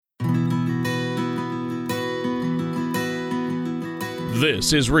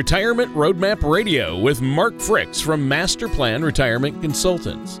This is Retirement Roadmap Radio with Mark Fricks from Master Plan Retirement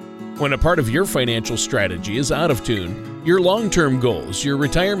Consultants. When a part of your financial strategy is out of tune, your long-term goals, your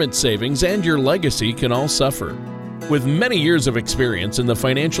retirement savings, and your legacy can all suffer. With many years of experience in the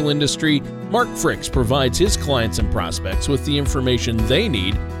financial industry, Mark Fricks provides his clients and prospects with the information they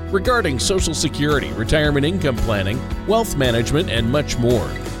need regarding Social Security, retirement income planning, wealth management, and much more.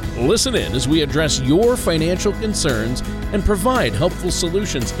 Listen in as we address your financial concerns and provide helpful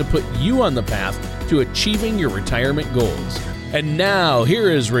solutions to put you on the path to achieving your retirement goals. And now,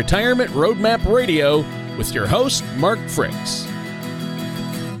 here is Retirement Roadmap Radio with your host, Mark Fricks.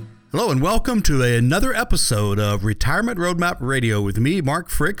 Hello and welcome to another episode of Retirement Roadmap Radio with me, Mark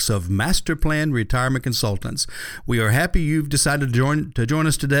Fricks of Master Plan Retirement Consultants. We are happy you've decided to join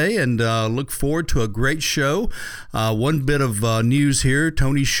us today and look forward to a great show. One bit of news here,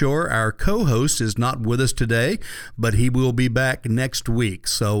 Tony Shore, our co-host, is not with us today, but he will be back next week.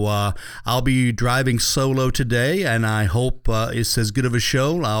 So I'll be driving solo today, and I hope it's as good of a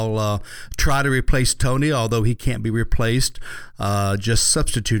show. I'll try to replace Tony, although he can't be replaced, just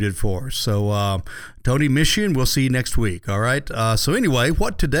substituted for. So Tony, miss you, and we'll see you next week. All right. So anyway,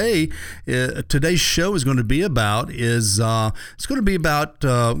 what today's show is going to be about is it's going to be about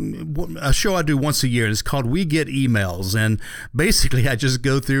a show I do once a year. It's called We Get Emails, and basically I just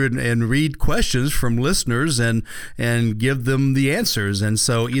go through and read questions from listeners and give them the answers. And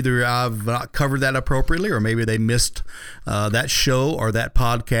so either I've not covered that appropriately, or maybe they missed that show or that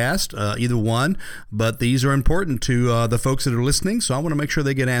podcast. Either one, but these are important to the folks that are listening. So I want to make sure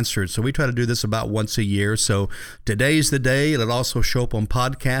they get answered. So we try to do this about once a year. So today's the day. It'll also show up on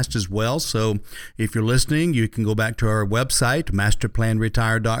podcast as well. So if you're listening, you can go back to our website,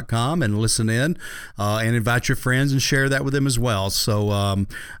 masterplanretire.com, and listen in and invite your friends and share that with them as well. So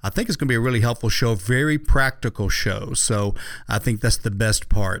I think it's going to be a really helpful show, very practical show. So I think that's the best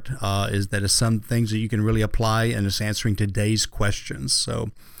part, is that it's some things that you can really apply, and it's answering today's questions. So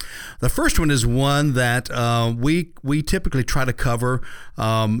the first one is one that we typically try to cover,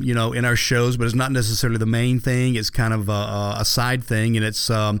 in our shows, but it's not necessarily the main thing. It's kind of a side thing, and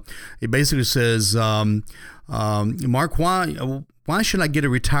it basically says, Mark, why should I get a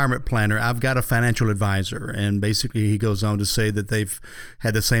retirement planner? I've got a financial advisor. And basically he goes on to say that they've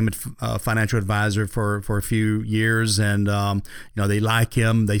had the same financial advisor for a few years, and they like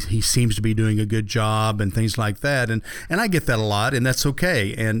him. He seems to be doing a good job and things like that. And I get that a lot, and that's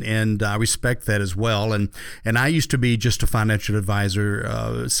okay. And I respect that as well. And I used to be just a financial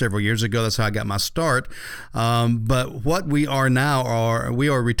advisor several years ago. That's how I got my start. But what we are now we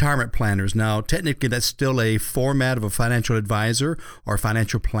are retirement planners. Now, technically that's still a format of a financial advisor or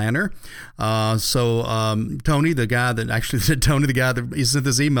financial planner. So Tony, the guy that he sent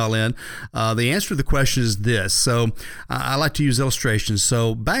this email in, the answer to the question is this. So I like to use illustrations.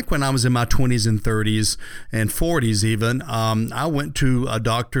 So back when I was in my 20s and 30s and 40s even, I went to a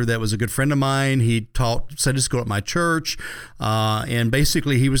doctor that was a good friend of mine. He taught Sunday school at my church, and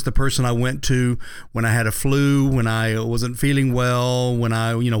basically he was the person I went to when I had a flu, when I wasn't feeling well, when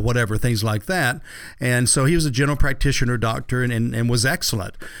I, whatever, things like that. And so he was a general practitioner doctor, and was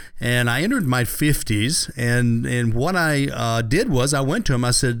excellent. And I entered my 50s, and what I did was I went to him.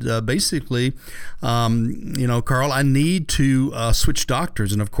 I said, basically, Carl, I need to switch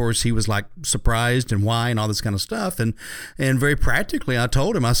doctors. And of course, he was like surprised and why and all this kind of stuff. And very practically, I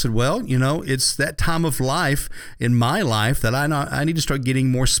told him, I said, well, it's that time of life in my life that I need to start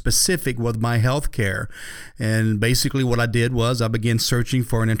getting more specific with my health care. And basically what I did was I began searching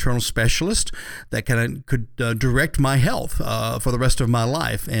for an internal specialist that could direct my health for the rest of my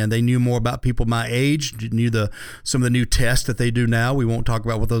life. And they knew more about people my age, knew some of the new tests that they do now. We won't talk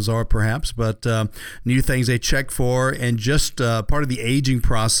about what those are perhaps, but new things they check for, and just part of the aging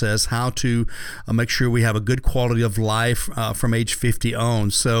process, how to make sure we have a good quality of life from age 50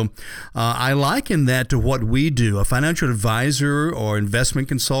 on. So I liken that to what we do. A financial advisor or investment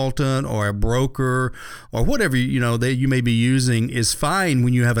consultant or a broker or whatever that you may be using is fine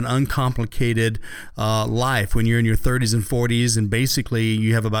when you have an uncomplicated life, when you're in your 30s and 40s, and basically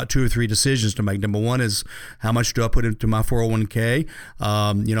you have about 2 or 3 decisions to make. Number one is, how much do I put into my 401k?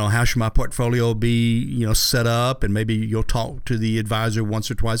 How should my portfolio be set up? And maybe you'll talk to the advisor once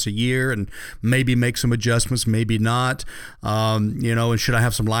or twice a year and maybe make some adjustments, maybe not. And should I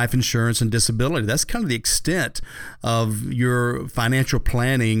have some life insurance and disability? That's kind of the extent of your financial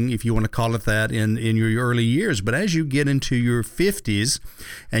planning, if you want to call it that, in your early years. But as you get into your 50s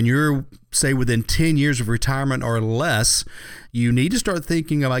and you're say within 10 years of retirement or less, you need to start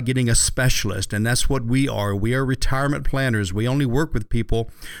thinking about getting a specialist, and that's what we are. We are retirement planners. We only work with people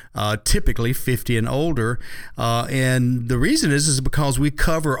typically 50 and older, and the reason is because we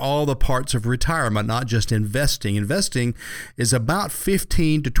cover all the parts of retirement, not just investing. Investing is about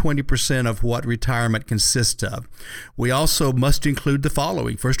 15 to 20% of what retirement consists of. We also must include the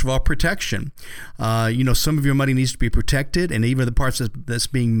following. First of all, protection. Some of your money needs to be protected, and even the parts that's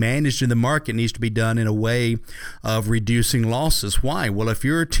being managed in the market needs to be done in a way of reducing losses. Why? Well, if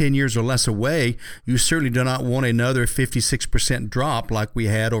you're 10 years or less away, you certainly do not want another 56% drop like we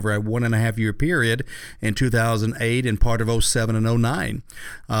had over a 1.5 year period in 2008 and part of 07 and 09.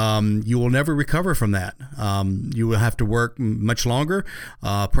 You will never recover from that. You will have to work much longer,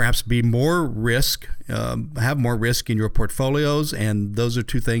 perhaps be more risk, have more risk in your portfolios, and those are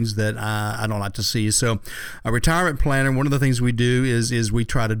two things that I don't like to see. So a retirement planner, one of the things we do is we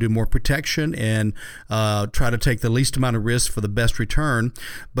try to do more protection and try to take the least amount of risk for the best return,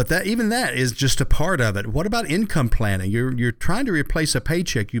 but that is just a part of it. What about income planning? You're trying to replace a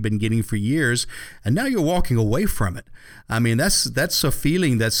paycheck you've been getting for years, and now you're walking away from it. I mean, that's a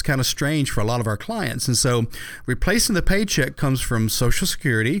feeling that's kind of strange for a lot of our clients. And so replacing the paycheck comes from Social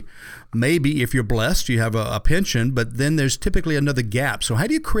Security. Maybe if you're blessed, you have a pension, but then there's typically another gap. So how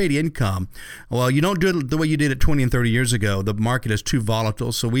do you create income? Well, you don't do it the way you did it 20 and 30 years ago. The market is too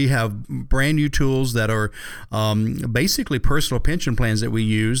volatile. So we have brand new tools that are basically personal pension plans that we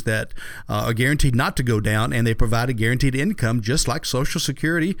use that are guaranteed not to go down, and they provide a guaranteed income just like Social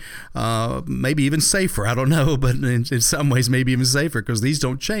Security, maybe even safer. I don't know, but in some ways maybe even safer because these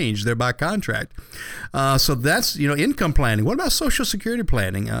don't change. They're by contract. So that's, income planning. What about Social Security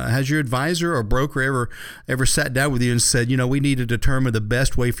planning? Has your advisor or broker ever sat down with you and said, we need to determine the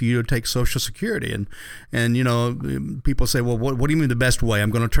best way for you to take Social Security? And people say, well, what do you mean the best way? I'm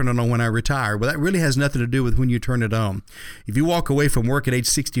going to turn it on when I retire. Well, that really has nothing to do with when you turn it on. If you walk away from work at age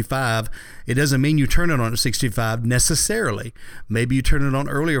 65, it doesn't mean you turn it on at 65 necessarily. Maybe you turn it on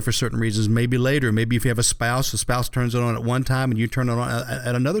earlier for certain reasons, maybe later. Maybe if you have a spouse, the spouse turns it on at one time and you turn it on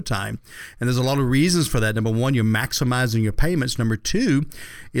at another time. And there's a lot of reasons for that. Number one, you're maximizing your payments. Number two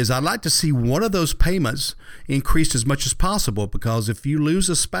is I'd like to see one of those payments increased as much as possible, because if you lose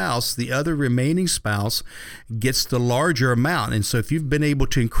a spouse, the other remaining spouse gets the larger amount. And so if you've been able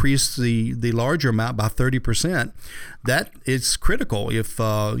to increase the larger amount by 30%, that is critical. If,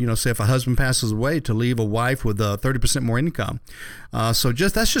 say if a husband passes away, to leave a wife with 30% more income. So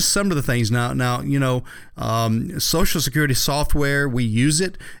that's just some of the things. Now, Social Security software, we use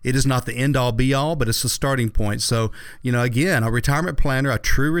it. It is not the end all be all, but it's a starting point. So, again, a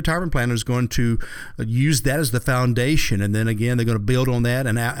true retirement planner is going to use that as the foundation. And then again, they're going to build on that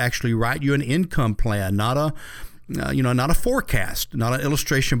and actually write you an income plan, not a forecast, not an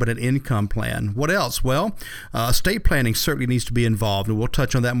illustration, but an income plan. What else? Well, estate planning certainly needs to be involved, and we'll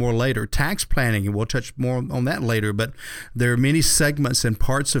touch on that more later. Tax planning, and we'll touch more on that later, but there are many segments and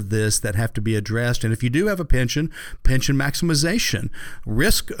parts of this that have to be addressed. And if you do have a pension maximization,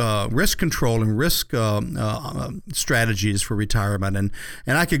 risk control, and risk strategies for retirement. And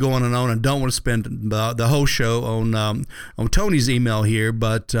I could go on, and don't want to spend the whole show on Tony's email here,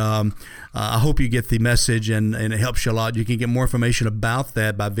 but I hope you get the message, and it helps you a lot. You can get more information about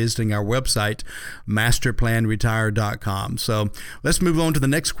that by visiting our website, masterplanretire.com. So let's move on to the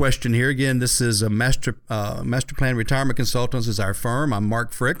next question here. Again, this is a Master Plan Retirement Consultants is our firm. I'm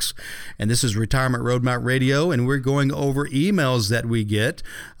Mark Fricks, and this is Retirement Roadmap Radio, and we're going over emails that we get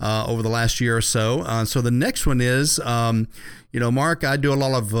over the last year or so. So the next one is, Mark, I do a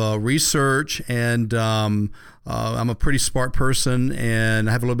lot of research, and I'm a pretty smart person, and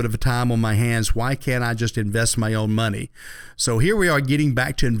I have a little bit of time on my hands. Why can't I just invest my own money? So here we are getting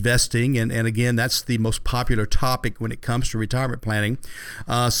back to investing, and again, that's the most popular topic when it comes to retirement planning.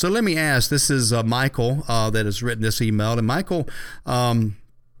 So let me ask, this is Michael that has written this email, and Michael,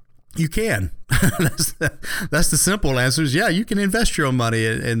 you can. That's the simple answer is, yeah, you can invest your own money,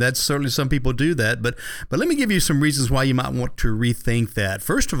 and that's certainly some people do that. But let me give you some reasons why you might want to rethink that.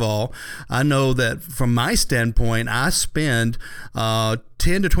 First of all, I know that from my standpoint, I spend 10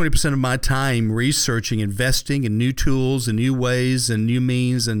 to 20% of my time researching, investing in new tools and new ways and new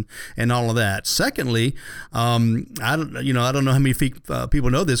means and all of that. Secondly, I don't know how many people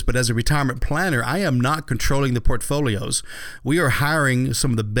know this, but as a retirement planner, I am not controlling the portfolios. We are hiring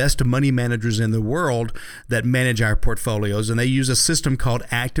some of the best money managers in the world that manage our portfolios, and they use a system called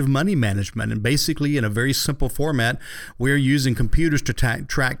active money management. And basically, in a very simple format, we're using computers to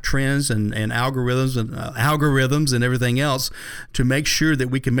track trends and algorithms and everything else to make sure that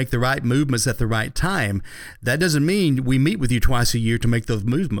we can make the right movements at the right time. That doesn't mean we meet with you twice a year to make those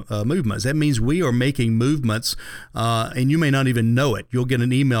movements. That means we are making movements, and you may not even know it. You'll get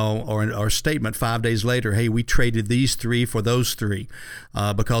an email or a statement 5 days later, hey, we traded these three for those three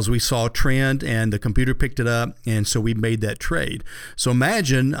because we saw a trend and the computer picked it up, and so we made that trade. So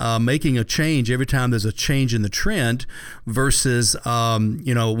imagine making a change every time there's a change in the trend versus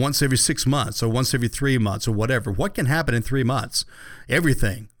once every 6 months or once every 3 months or whatever. What can happen in 3 months?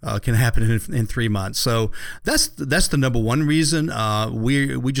 Everything can happen in 3 months. So that's the number one reason.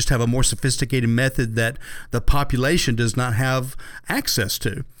 We just have a more sophisticated method that the population does not have access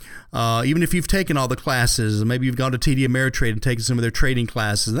to. Even if you've taken all the classes, maybe you've gone to TD Ameritrade and taken some of their trading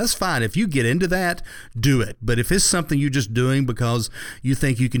classes, and that's fine. If you get into that, do it. But if it's something you're just doing because you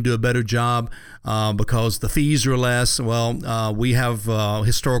think you can do a better job because the fees are less, well, we have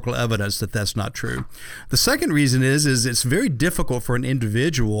historical evidence that that's not true. The second reason is it's very difficult for an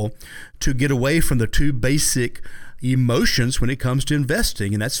individual to get away from the two basic emotions when it comes to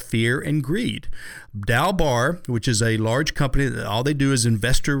investing, and that's fear and greed. Dalbar, which is a large company, all they do is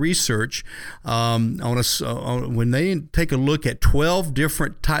investor research. When they take a look at 12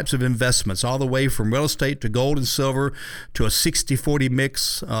 different types of investments, all the way from real estate to gold and silver to a 60-40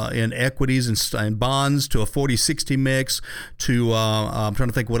 mix in equities and bonds to a 40-60 mix to, I'm trying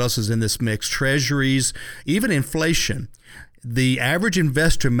to think what else is in this mix, treasuries, even inflation. The average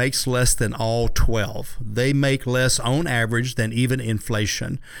investor makes less than all 12. They make less on average than even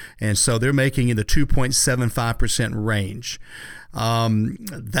inflation. And so they're making in the 2.75% range.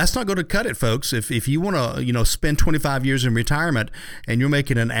 That's not going to cut it, folks. If you want to, spend 25 years in retirement and you're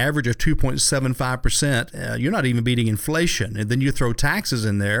making an average of 2.75%, you're not even beating inflation. And then you throw taxes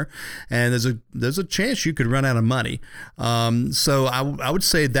in there, and there's a chance you could run out of money. So I would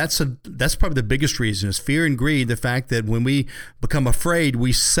say that's probably the biggest reason is fear and greed. The fact that when we become afraid,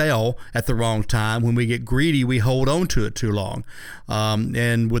 we sell at the wrong time. When we get greedy, we hold on to it too long.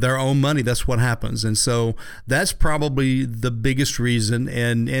 And with our own money, that's what happens. And so that's probably the biggest reason.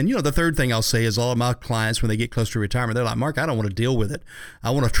 And the third thing I'll say is all of my clients, when they get close to retirement, they're like, Mark, I don't want to deal with it.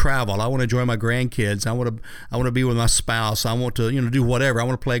 I want to travel. I want to enjoy my grandkids. I want to be with my spouse. I want to do whatever. I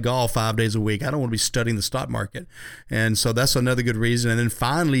want to play golf 5 days a week. I don't want to be studying the stock market. And so that's another good reason. And then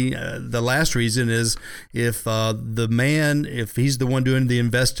finally, the last reason is if the man, if he's the one doing the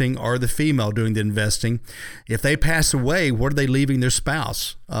investing or the female doing the investing, if they pass away, what are they leaving their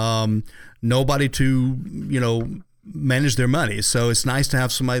spouse? Nobody to, manage their money. So it's nice to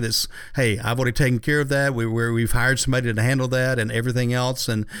have somebody that's, hey, I've already taken care of that. We've hired somebody to handle that and everything else.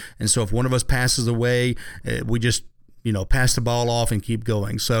 And so if one of us passes away, we just pass the ball off and keep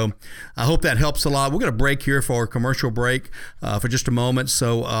going. So I hope that helps a lot. We're going to break here for a commercial break for just a moment.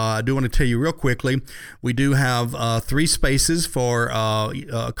 So I do want to tell you real quickly, we do have 3 spaces for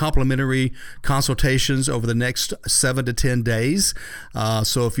complimentary consultations over the next 7 to 10 days.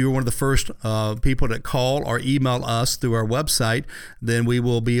 So if you're one of the first people that call or email us through our website, then we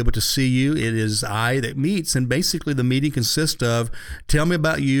will be able to see you. It is I that meets, and basically the meeting consists of tell me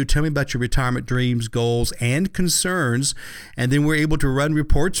about you, tell me about your retirement dreams, goals, and concerns. And then we're able to run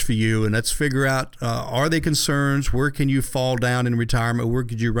reports for you, and let's figure out, are they concerns? Where can you fall down in retirement? Where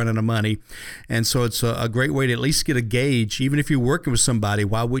could you run out of money? And so it's a great way to at least get a gauge. Even if you're working with somebody,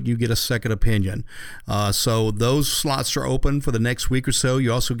 why wouldn't you get a second opinion? So those slots are open for the next week or so.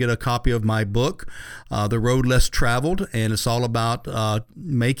 You also get a copy of my book, The Road Less Traveled, and it's all about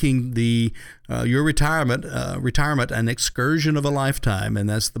making your retirement an excursion of a lifetime, and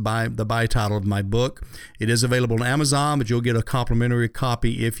that's the by title of my book. It is available on Amazon, but you'll get a complimentary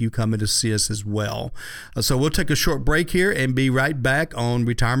copy if you come in to see us as well. So we'll take a short break here and be right back on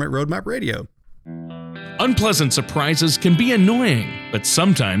Retirement Roadmap Radio. Unpleasant surprises can be annoying, but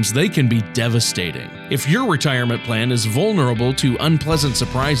sometimes they can be devastating. If your retirement plan is vulnerable to unpleasant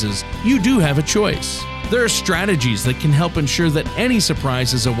surprises, you do have a choice. There are strategies that can help ensure that any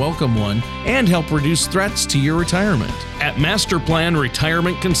surprise is a welcome one and help reduce threats to your retirement. At Master Plan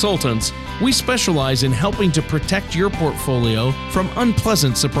Retirement Consultants, we specialize in helping to protect your portfolio from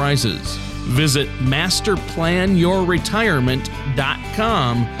unpleasant surprises. Visit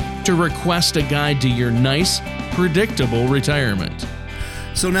masterplanyourretirement.com to request a guide to your nice, predictable retirement.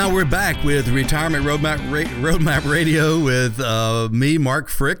 So now we're back with Retirement Roadmap Radio with me, Mark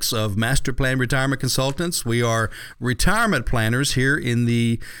Fricks of Master Plan Retirement Consultants. We are retirement planners here in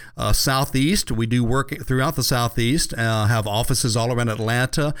the Southeast. We do work throughout the Southeast, have offices all around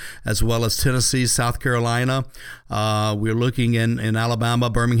Atlanta, as well as Tennessee, South Carolina. We're looking in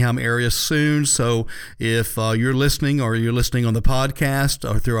Alabama, Birmingham area soon. So if you're listening or you're listening on the podcast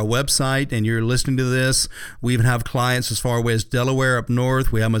or through our website and you're listening to this, we even have clients as far away as Delaware up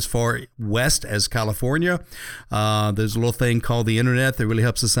north. We have them as far west as California. There's a little thing called the internet that really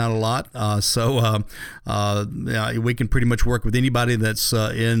helps us out a lot. We can pretty much work with anybody that's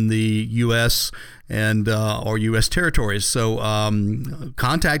in the U.S. and or U.S. territories. So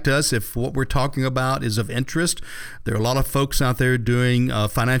contact us if what we're talking about is of interest. There are a lot of folks out there doing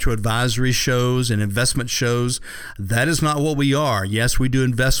financial advisory shows and investment shows. That is not what we are. Yes, we do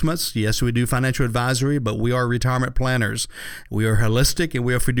investments. Yes, we do financial advisory, but we are retirement planners. We are holistic and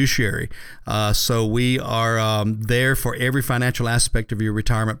we are fiduciary. So we are there for every financial aspect of your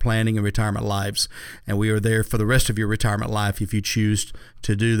retirement planning and retirement lives. And we are there for the rest of your retirement life if you choose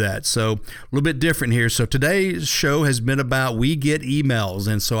to do that. So a little bit different here. So today's show has been about we get emails.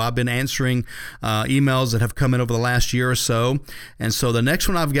 And so I've been answering emails that have come in over the last year or so. And so the next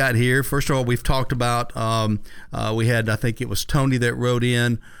one I've got here, first of all, we've talked about, we had, I think it was Tony that wrote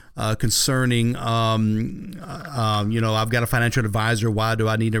in concerning, I've got a financial advisor. Why do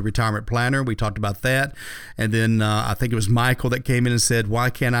I need a retirement planner? We talked about that. And then I think it was Michael that came in and said,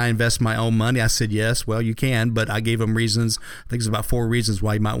 why can't I invest my own money? I said, yes, well, you can, but I gave him reasons. I think it's about 4 reasons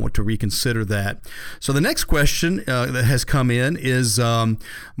why you might want to reconsider that. So the next question that has come in is,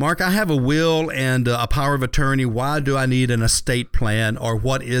 Mark, I have a will and a power of attorney. Why do I need an estate plan, or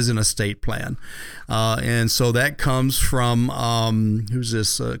what is an estate plan? And so that comes from, who's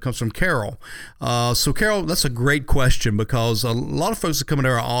this? It comes from Carol. So Carol, that's a great question, because a lot of folks that come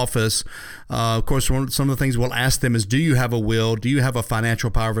into our office, of course, some of the things we'll ask them is, do you have a will? Do you have a financial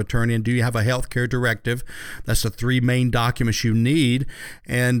power of attorney? And do you have a health care directive? That's the 3 main documents you need.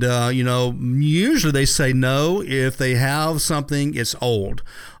 And, usually they say no. If they have something, it's old.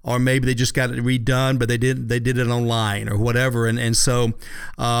 Or maybe they just got it redone, but they did it online or whatever. And so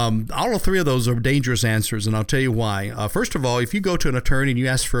all 3 of those are dangerous answers, and I'll tell you why. First of all, if you go to an attorney and you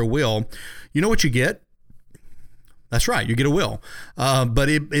ask for a will, you know what you get? That's right, you get a will. But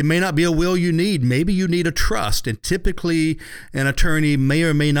it may not be a will you need. Maybe you need a trust. And typically, an attorney may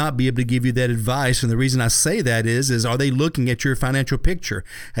or may not be able to give you that advice. And the reason I say that is are they looking at your financial picture?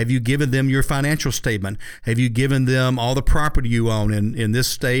 Have you given them your financial statement? Have you given them all the property you own in this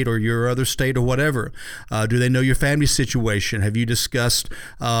state or your other state or whatever? Do they know your family situation? Have you discussed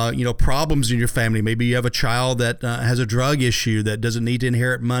problems in your family? Maybe you have a child that has a drug issue that doesn't need to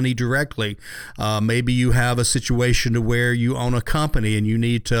inherit money directly. Maybe you have a situation to where you own a company and you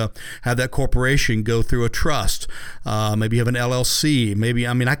need to have that corporation go through a trust. Maybe you have an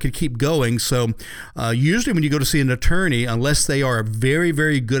LLC. I could keep going. So usually when you go to see an attorney, unless they are a very,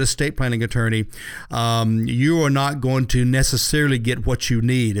 very good estate planning attorney, you are not going to necessarily get what you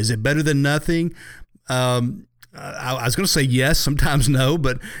need. Is it better than nothing? I was going to say yes, sometimes no,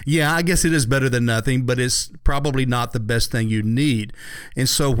 but yeah, I guess it is better than nothing, but it's probably not the best thing you need. And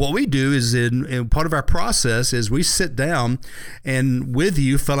so what we do is in part of our process is we sit down and with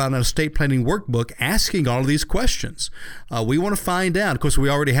you fill out an estate planning workbook asking all of these questions. We want to find out. Of course, we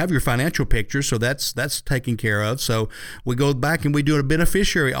already have your financial picture, so that's taken care of. So we go back and we do a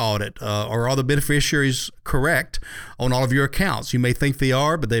beneficiary audit. Are all the beneficiaries correct on all of your accounts? You may think they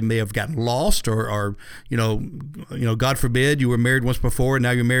are, but they may have gotten lost or God forbid you were married once before and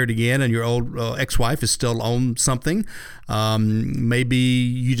now you're married again and your old ex-wife is still on something. Maybe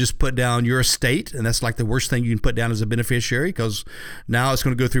you just put down your estate, and that's like the worst thing you can put down as a beneficiary, because now it's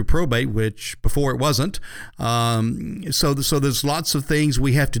going to go through probate, which before it wasn't. So there's lots of things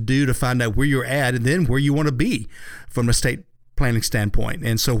we have to do to find out where you're at and then where you want to be from an estate planning standpoint.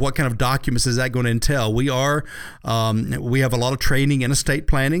 And so what kind of documents is that going to entail? We have a lot of training in estate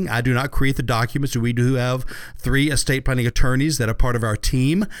planning. I do not create the documents. We do have 3 estate planning attorneys that are part of our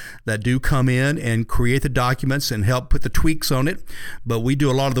team that do come in and create the documents and help put the tweaks on it. But we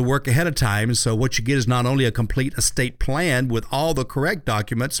do a lot of the work ahead of time. And so what you get is not only a complete estate plan with all the correct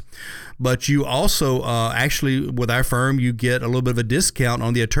documents, but you also actually, with our firm, you get a little bit of a discount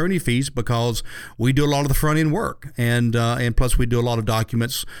on the attorney fees because we do a lot of the front end work. And plus we do a lot of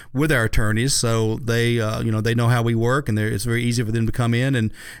documents with our attorneys, so they know how we work, and it's very easy for them to come in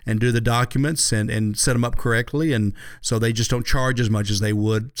and do the documents and set them up correctly, and so they just don't charge as much as they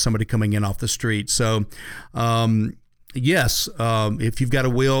would somebody coming in off the street. So Yes, if you've got a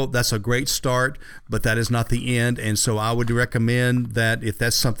will, that's a great start, but that is not the end. And so I would recommend that if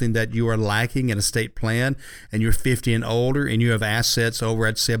that's something that you are lacking in a estate plan and you're 50 and older and you have assets over,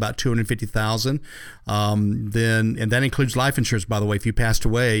 I'd say about $250,000, then, and that includes life insurance, by the way. If you passed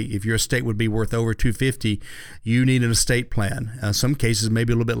away, if your estate would be worth over $250,000, you need an estate plan. Some cases,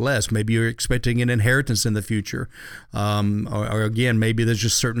 maybe a little bit less. Maybe you're expecting an inheritance in the future. Or again, maybe there's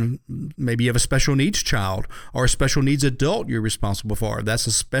just maybe you have a special needs child or a special needs adult you're responsible for. That's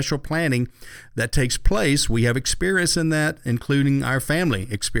a special planning that takes place. We have experience in that, including our family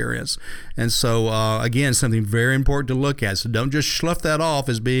experience. And so, again, something very important to look at. So don't just slough that off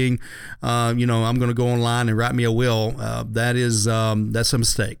as being, I'm going to go online and write me a will. That's a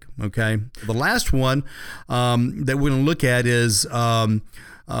mistake. Okay. The last one that we're going to look at is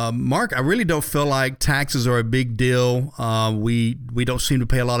Mark, I really don't feel like taxes are a big deal. We don't seem to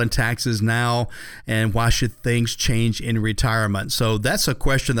pay a lot in taxes now, and why should things change in retirement? So that's a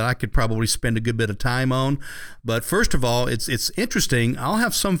question that I could probably spend a good bit of time on. But first of all, it's interesting. I'll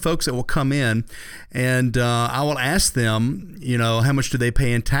have some folks that will come in, and I will ask them, how much do they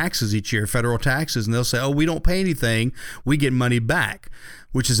pay in taxes each year, federal taxes, and they'll say, oh, we don't pay anything. We get money back,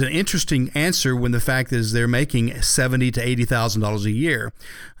 which is an interesting answer when the fact is they're making $70,000 to $80,000 a year.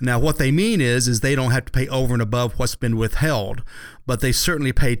 Now, what they mean is they don't have to pay over and above what's been withheld, but they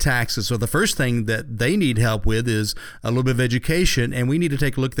certainly pay taxes. So the first thing that they need help with is a little bit of education, and we need to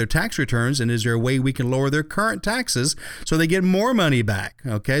take a look at their tax returns, and is there a way we can lower their current taxes so they get more money back?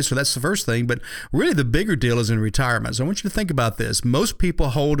 Okay, so that's the first thing, but really the bigger deal is in retirement. So I want you to think about this. Most people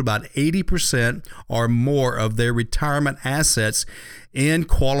hold about 80% or more of their retirement assets in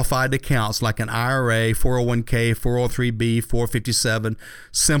qualified accounts like an IRA, 401k, 403b, 457,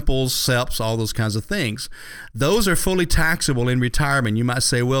 Simples, SEPs, all those kinds of things. Those are fully taxable in retirement. You might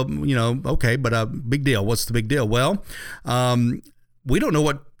say, well, okay, but big deal. What's the big deal? Well, we don't know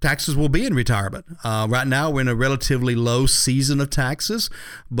what taxes will be in retirement. Right now, we're in a relatively low season of taxes,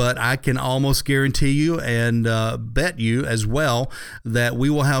 but I can almost guarantee you and bet you as well that we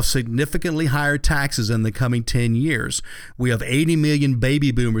will have significantly higher taxes in the coming 10 years. We have 80 million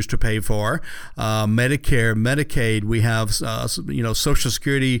baby boomers to pay for, Medicare, Medicaid. We have, Social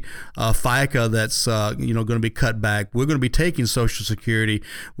Security, FICA that's, going to be cut back. We're going to be taking Social Security.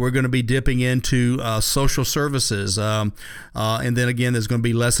 We're going to be dipping into social services. And then again, there's going to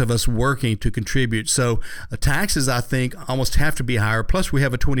be less of us working to contribute. So taxes, I think, almost have to be higher. Plus, we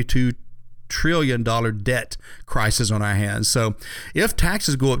have a $22 trillion debt crisis on our hands. So if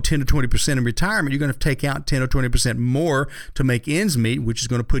taxes go up 10 to 20% in retirement, you're going to take out 10 or 20% more to make ends meet, which is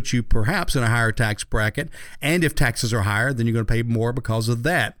going to put you perhaps in a higher tax bracket. And if taxes are higher, then you're going to pay more because of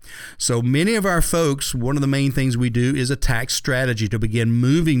that. So many of our folks, one of the main things we do is a tax strategy to begin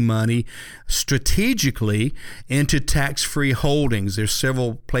moving money strategically into tax-free holdings. There's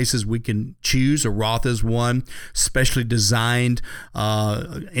several places we can choose. A Roth is one, specially designed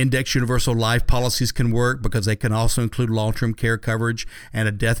index universal life policies can work because they can also include long-term care coverage and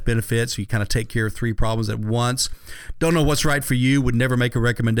a death benefit, so you kind of take care of three problems at once. Don't know what's right for you, would never make a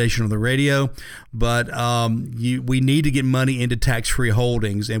recommendation on the radio, but we need to get money into tax-free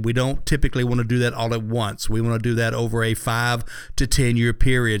holdings, and we don't typically want to do that all at once. We want to do that over a 5 to 10 year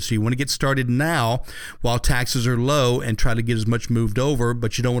period. So you want to get started now while taxes are low and try to get as much moved over,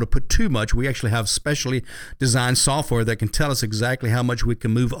 but you don't want to put too much. We actually have specially designed software that can tell us exactly how much we can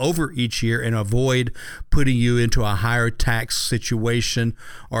move over each year and avoid putting you into a higher tax situation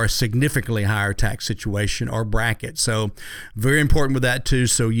or a significantly higher tax situation or bracket. So very important with that too.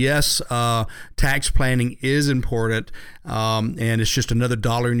 So yes, tax planning is important, and it's just another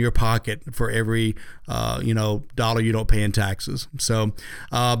dollar in your pocket for every dollar you don't pay in taxes. So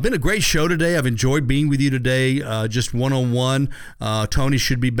been a great show today. I've enjoyed being with you today, just one-on-one. Tony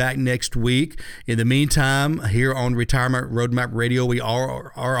should be back next week. In the meantime, here on Retirement Roadmap Radio, we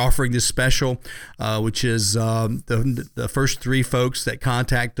are offering this special, which is the first 3 folks that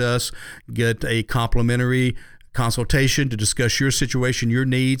contact us get a complimentary consultation to discuss your situation, your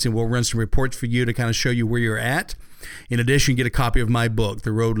needs, and we'll run some reports for you to kind of show you where you're at. In addition, get a copy of my book,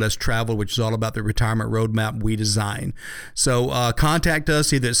 The Road Less Traveled, which is all about the retirement roadmap we design. So contact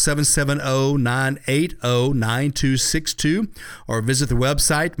us either at 770-980-9262 or visit the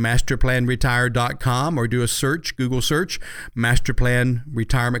website, masterplanretire.com, or do a search, Google search, Masterplan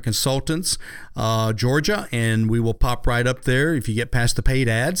Retirement Consultants, Georgia, and we will pop right up there if you get past the paid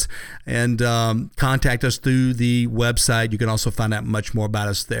ads. And contact us through the website. You can also find out much more about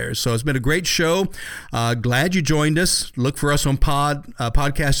us there. So it's been a great show. Glad you joined joined us. Look for us on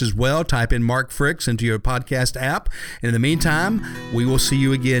podcast as well. Type in Mark Fricks into your podcast app. And in the meantime, we will see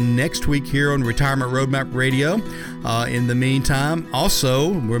you again next week here on Retirement Roadmap Radio. In the meantime,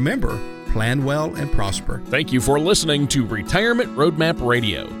 also remember, plan well and prosper. Thank you for listening to Retirement Roadmap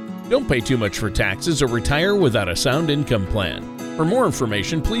Radio. Don't pay too much for taxes or retire without a sound income plan. For more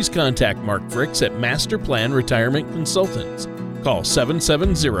information, please contact Mark Fricks at Master Plan Retirement Consultants. Call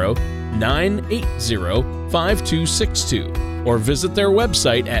 770-980-5262 or visit their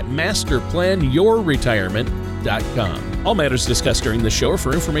website at masterplanyourretirement.com. All matters discussed during this show are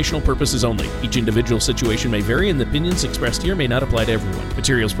for informational purposes only. Each individual situation may vary, and the opinions expressed here may not apply to everyone.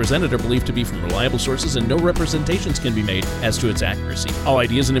 Materials presented are believed to be from reliable sources, and no representations can be made as to its accuracy. All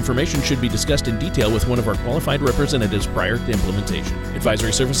ideas and information should be discussed in detail with one of our qualified representatives prior to implementation.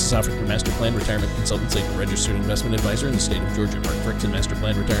 Advisory services offered through Master Plan Retirement Consultants, a registered investment advisor in the state of Georgia. Mark Fricks and Master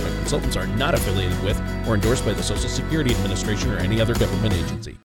Plan Retirement Consultants are not affiliated with or endorsed by the Social Security Administration or any other government agency.